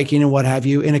and biking and what have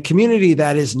you, in a community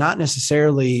that is not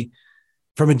necessarily,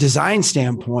 from a design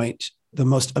standpoint, the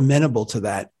most amenable to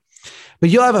that. But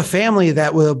you'll have a family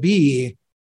that will be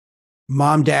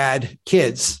mom, dad,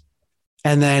 kids,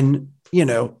 and then,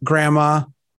 grandma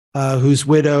who's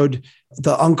widowed,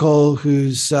 the uncle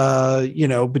who's,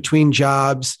 between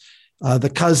jobs,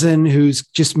 the cousin who's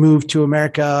just moved to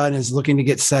America and is looking to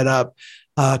get set up,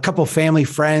 a couple family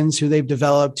friends who they've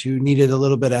developed who needed a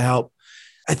little bit of help.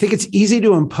 I think it's easy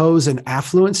to impose an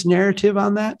affluence narrative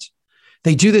on that.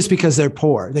 They do this because they're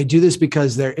poor. They do this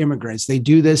because they're immigrants. They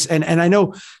do this. And I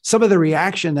know some of the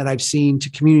reaction that I've seen to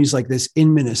communities like this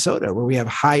in Minnesota, where we have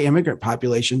high immigrant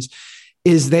populations,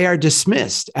 is they are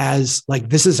dismissed as like,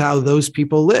 this is how those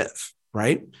people live,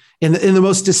 right? In the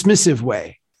most dismissive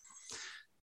way.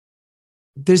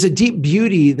 There's a deep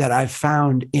beauty that I've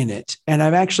found in it. And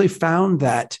I've actually found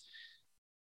that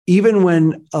even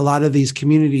when a lot of these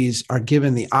communities are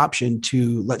given the option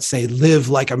to, let's say, live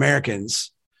like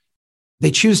Americans,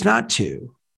 they choose not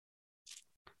to.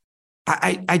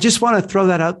 I just want to throw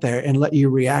that out there and let you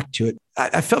react to it.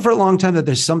 I felt for a long time that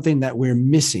there's something that we're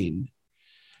missing.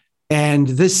 And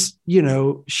this,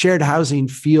 shared housing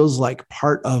feels like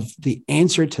part of the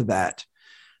answer to that.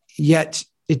 Yet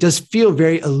it does feel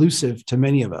very elusive to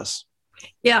many of us.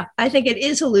 Yeah, I think it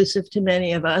is elusive to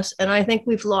many of us. And I think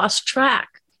we've lost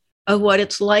track of what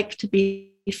it's like to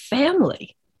be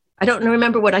family. I don't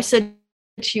remember what I said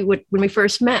to you when we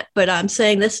first met, but I'm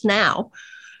saying this now.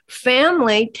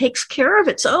 Family takes care of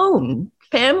its own.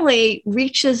 Family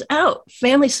reaches out.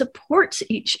 Family supports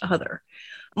each other.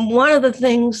 One of the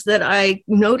things that I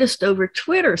noticed over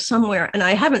Twitter somewhere, and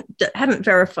I haven't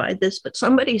verified this, but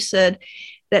somebody said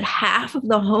that half of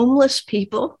the homeless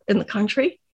people in the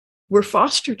country were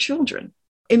foster children.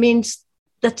 It means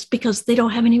that's because they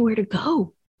don't have anywhere to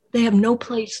go. They have no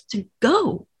place to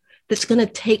go that's going to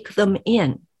take them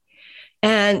in.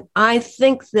 And I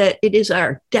think that it is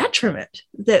our detriment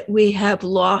that we have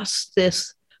lost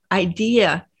this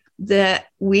idea that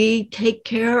we take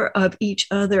care of each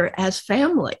other as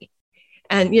family.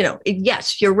 And,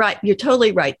 yes, you're right. You're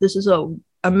totally right. This is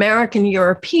American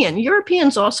European.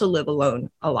 Europeans also live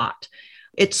alone a lot.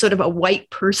 It's sort of a white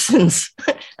person's,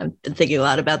 I've been thinking a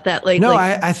lot about that lately. No,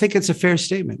 I think it's a fair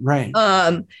statement. Right.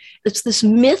 It's this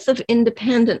myth of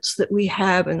independence that we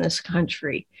have in this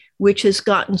country, which has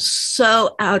gotten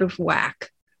so out of whack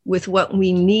with what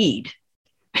we need,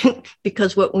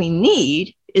 because what we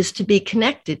need is to be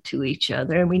connected to each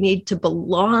other, and we need to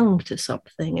belong to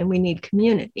something, and we need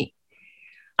community.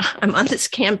 I'm on this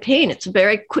campaign. It's a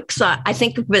very quixotic, I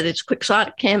think of it as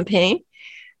quixotic campaign,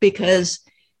 because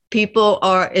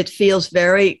it feels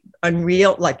very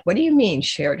unreal. Like, what do you mean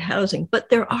shared housing? But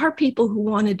there are people who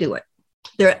want to do it.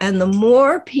 And the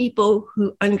more people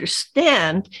who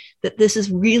understand that this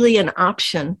is really an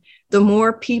option, the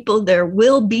more people there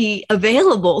will be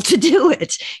available to do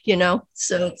it,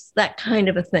 So it's that kind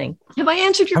of a thing. Have I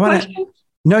answered your question?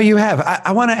 No, you have.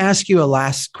 I want to ask you a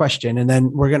last question, and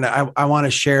then I want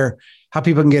to share how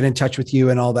people can get in touch with you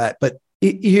and all that. But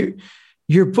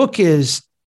your book is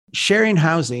Sharing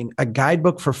Housing, a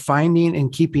guidebook for finding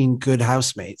and keeping good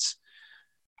housemates.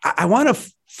 I want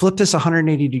to flip this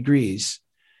 180 degrees.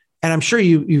 And I'm sure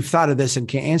you've thought of this and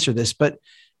can answer this, but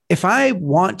if I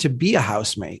want to be a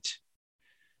housemate,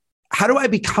 how do I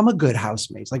become a good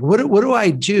housemate? Like, what do I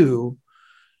do?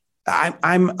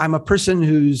 I'm a person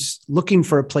who's looking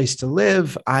for a place to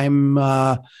live. I'm,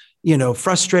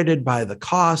 frustrated by the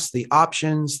cost, the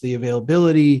options, the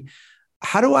availability.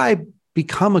 How do I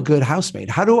become a good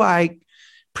housemate? How do I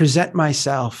present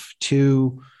myself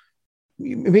to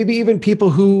maybe even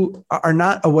people who are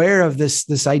not aware of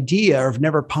this idea or have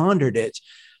never pondered it?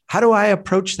 How do I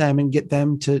approach them and get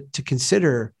them to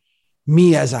consider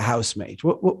me as a housemate?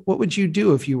 What would you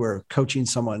do if you were coaching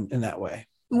someone in that way?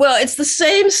 Well, it's the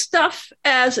same stuff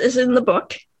as is in the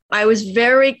book. I was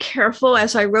very careful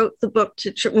as I wrote the book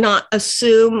to not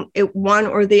assume it one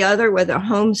or the other, whether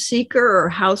home seeker or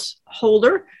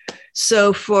householder.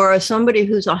 So for somebody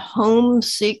who's a home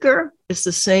seeker, it's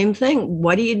the same thing.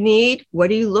 What do you need? What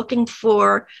are you looking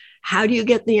for? How do you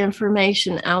get the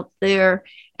information out there?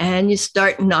 And you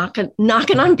start knocking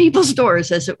on people's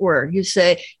doors, as it were. You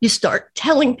start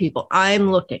telling people, I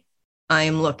am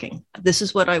looking. This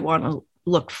is what I want to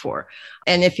look for.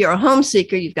 And if you're a home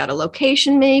seeker, you've got a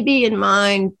location maybe in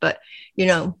mind, but,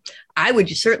 I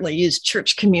would certainly use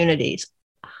church communities.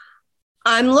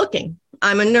 I'm looking.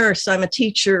 I'm a nurse. I'm a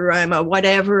teacher. I'm a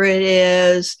whatever it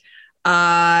is.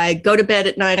 I go to bed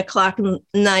at 9:00 at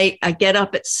night. I get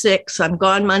up at 6. I'm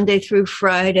gone Monday through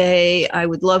Friday. I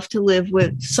would love to live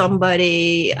with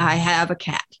somebody. I have a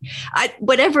cat.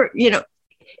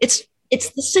 It's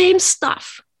the same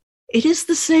stuff. It is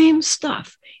the same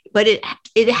stuff. But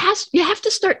you have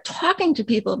to start talking to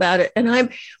people about it.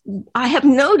 And I have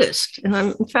noticed, and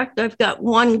in fact, I've got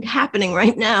one happening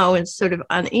right now. It's sort of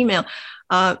on email,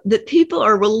 that people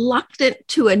are reluctant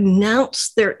to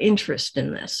announce their interest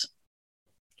in this.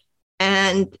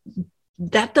 And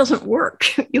that doesn't work.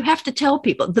 You have to tell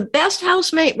people. The best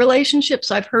housemate relationships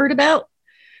I've heard about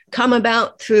come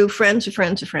about through friends of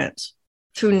friends of friends,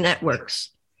 through networks.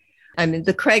 I mean,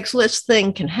 the Craigslist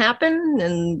thing can happen,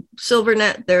 and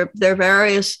Silvernet, there are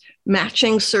various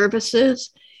matching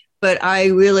services, but I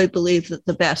really believe that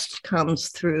the best comes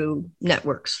through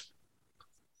networks.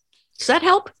 Does that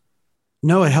help?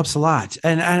 No, it helps a lot.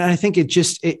 And I think it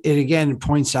again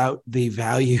points out the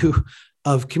value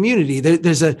of community.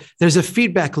 There's a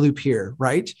feedback loop here,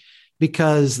 right?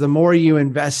 Because the more you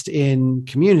invest in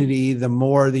community, the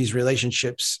more these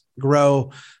relationships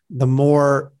grow, the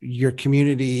more your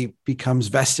community becomes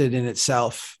vested in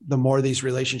itself, the more these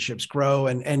relationships grow.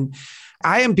 And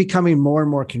I am becoming more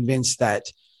and more convinced that,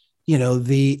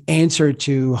 the answer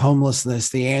to homelessness,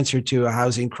 the answer to a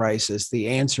housing crisis, the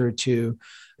answer to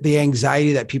the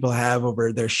anxiety that people have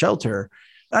over their shelter,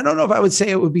 I don't know if I would say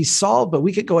it would be solved, but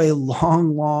we could go a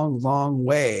long, long, long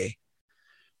way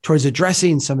towards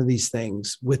addressing some of these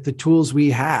things with the tools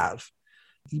we have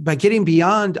by getting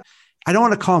beyond, I don't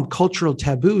want to call them cultural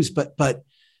taboos, but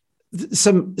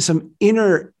some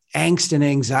inner angst and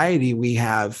anxiety we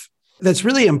have that's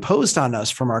really imposed on us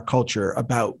from our culture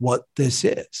about what this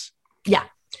is. Yeah.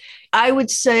 I would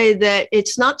say that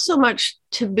it's not so much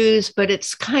taboos, but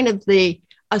it's kind of the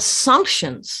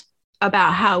assumptions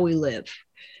about how we live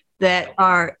that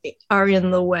are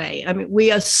in the way. I mean, we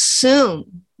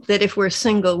assume that if we're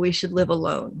single, we should live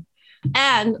alone.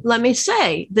 And let me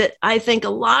say that I think a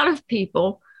lot of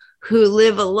people who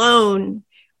live alone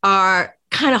are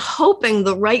kind of hoping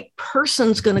the right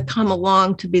person's going to come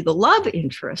along to be the love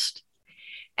interest.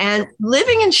 And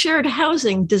living in shared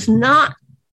housing does not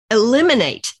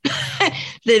eliminate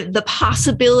the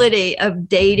possibility of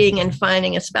dating and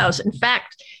finding a spouse. In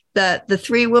fact, the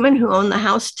three women who owned the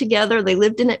house together, they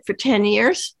lived in it for 10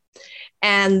 years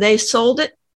and they sold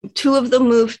it. Two of them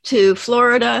moved to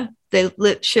Florida. They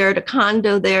shared a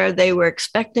condo there. They were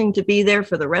expecting to be there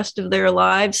for the rest of their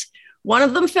lives. One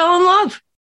of them fell in love.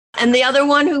 And the other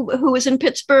one who was in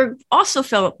Pittsburgh also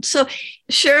fell. So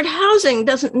shared housing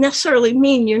doesn't necessarily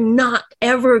mean you're not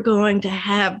ever going to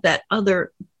have that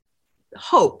other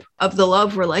hope of the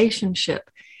love relationship,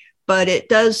 but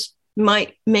it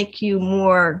might make you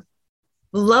more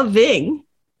loving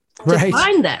to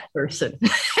find that person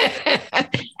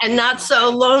and not so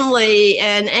lonely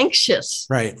and anxious.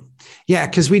 Right. Yeah.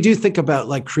 Because we do think about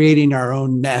like creating our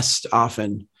own nest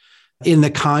often in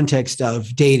the context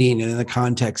of dating and in the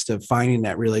context of finding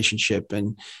that relationship.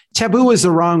 And taboo is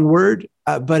the wrong word,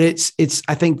 but it's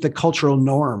I think the cultural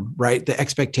norm, right? The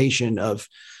expectation of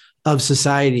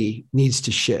society needs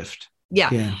to shift.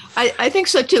 Yeah. I think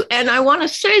so too. And I want to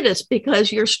say this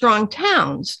because you're strong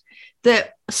towns,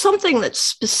 that something that's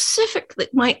specific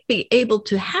that might be able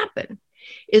to happen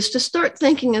is to start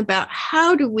thinking about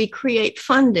how do we create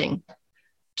funding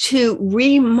to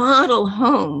remodel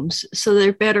homes so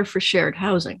they're better for shared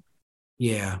housing.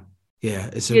 Yeah.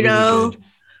 It's a really good,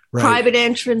 right. Private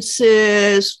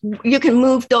entrances. You can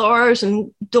move doors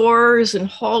and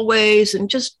hallways and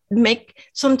just make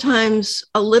sometimes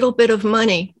a little bit of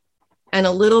money and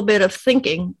a little bit of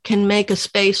thinking can make a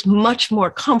space much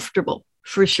more comfortable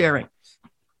for sharing.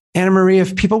 Annamarie,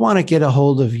 if people want to get a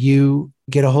hold of you,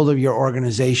 get a hold of your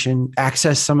organization,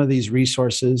 access some of these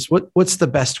resources, what's the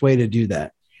best way to do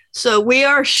that? So we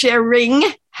are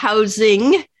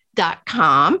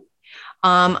sharinghousing.com.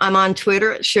 I'm on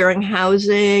Twitter at Sharing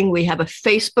Housing. We have a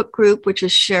Facebook group, which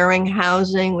is Sharing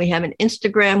Housing. We have an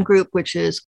Instagram group, which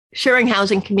is Sharing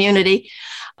Housing Community.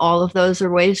 All of those are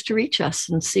ways to reach us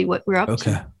and see what we're up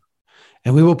to.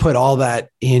 And we will put all that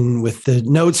in with the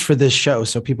notes for this show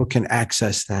so people can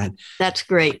access that. That's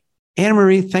great.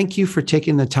 Annamarie, thank you for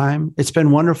taking the time. It's been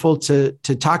wonderful to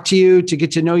talk to you, to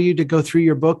get to know you, to go through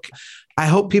your book. I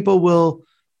hope people will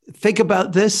think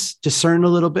about this, discern a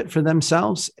little bit for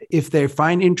themselves. If they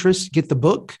find interest, get the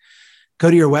book,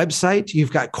 go to your website.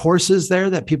 You've got courses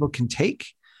there that people can take.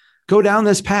 Go down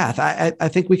this path. I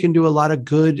think we can do a lot of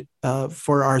good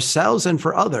for ourselves and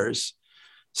for others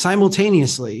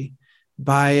simultaneously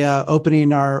by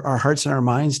opening our hearts and our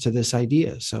minds to this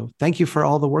idea. So thank you for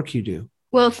all the work you do.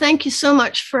 Well, thank you so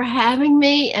much for having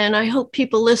me. And I hope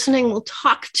people listening will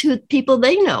talk to people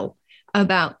they know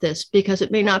about this, because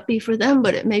it may not be for them,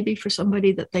 but it may be for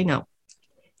somebody that they know.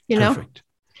 Perfect.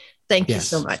 Thank you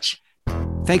so much.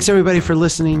 Thanks everybody for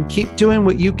listening. Keep doing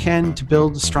what you can to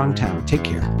build a strong town. Take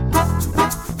care.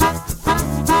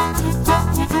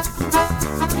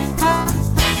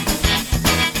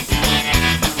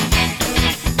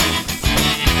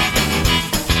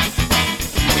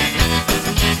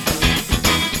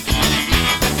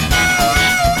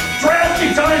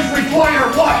 point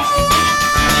or what?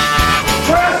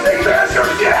 Drastic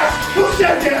measures, yes! Who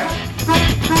said that?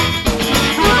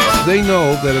 They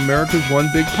know that America's one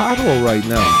big pothole right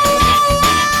now.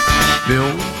 Bill.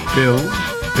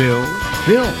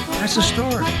 That's the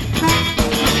story.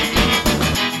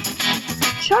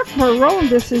 Chuck Marohn,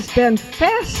 this has been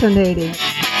fascinating.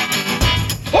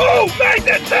 Who made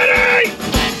the city?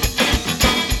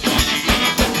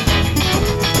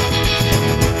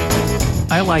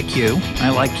 I like you. I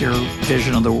like your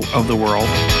vision of the world.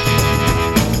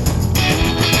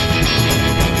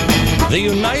 The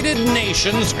United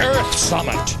Nations Earth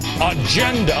Summit,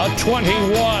 Agenda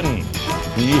 21.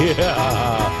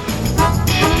 Yeah.